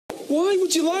Why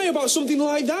would you lie about something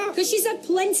like that? Because she's had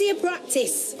plenty of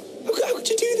practice. How could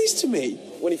you do this to me?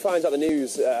 When he finds out the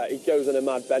news, he goes on a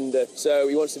mad bender. So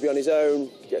he wants to be on his own,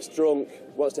 gets drunk,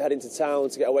 wants to head into town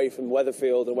to get away from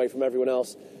Weatherfield and away from everyone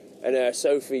else. And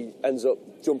Sophie ends up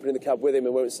jumping in the cab with him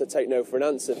and wants to take no for an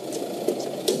answer.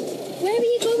 Where are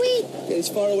you going? Get as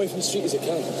far away from the street as I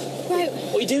can. Right.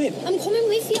 What are you doing? I'm coming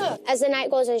with you. As the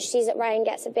night goes on, she sees that Ryan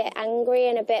gets a bit angry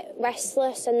and a bit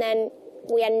restless, and then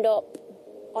we end up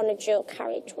on a dual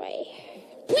carriageway.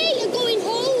 Where are you going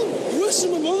home? You asked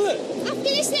my mother. After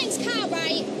this next car,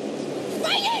 right?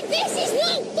 Ryan, this is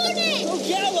not funny! Oh,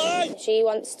 get a line! She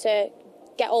wants to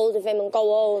get hold of him and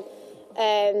go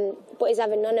home, but he's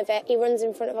having none of it. He runs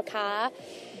in front of a car.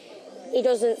 He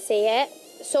doesn't see it.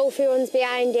 Sophie runs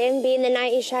behind him, being the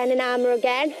knight in shining armour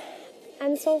again.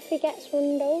 And Sophie gets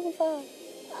run over.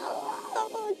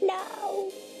 Oh, no.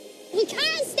 We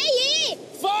can't stay here!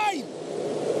 Fine!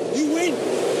 You win!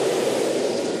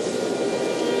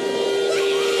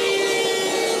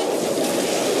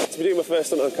 To be doing my first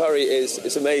stunt on Corrie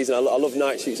it's amazing. I love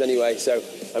night shoots anyway, so,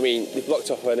 I mean, they've blocked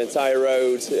off an entire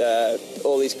road,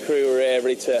 all these crew are here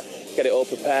ready to get it all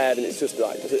prepared, and it's just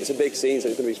like, it's a big scene, so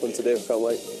it's going to be fun to do. Can't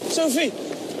wait. Sophie!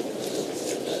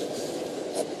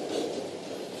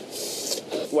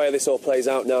 The way this all plays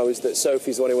out now is that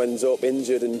Sophie's the one who ends up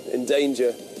injured and in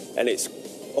danger, and it's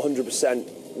 100%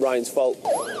 Ryan's fault.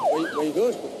 Where you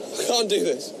going? I can't do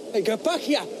this. Hey, get back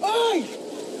here! Oi!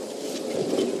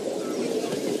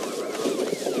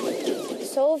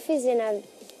 Sophie's in a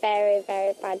very,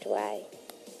 very bad way.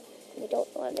 We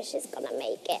don't know whether she's going to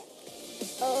make it.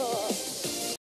 Oh.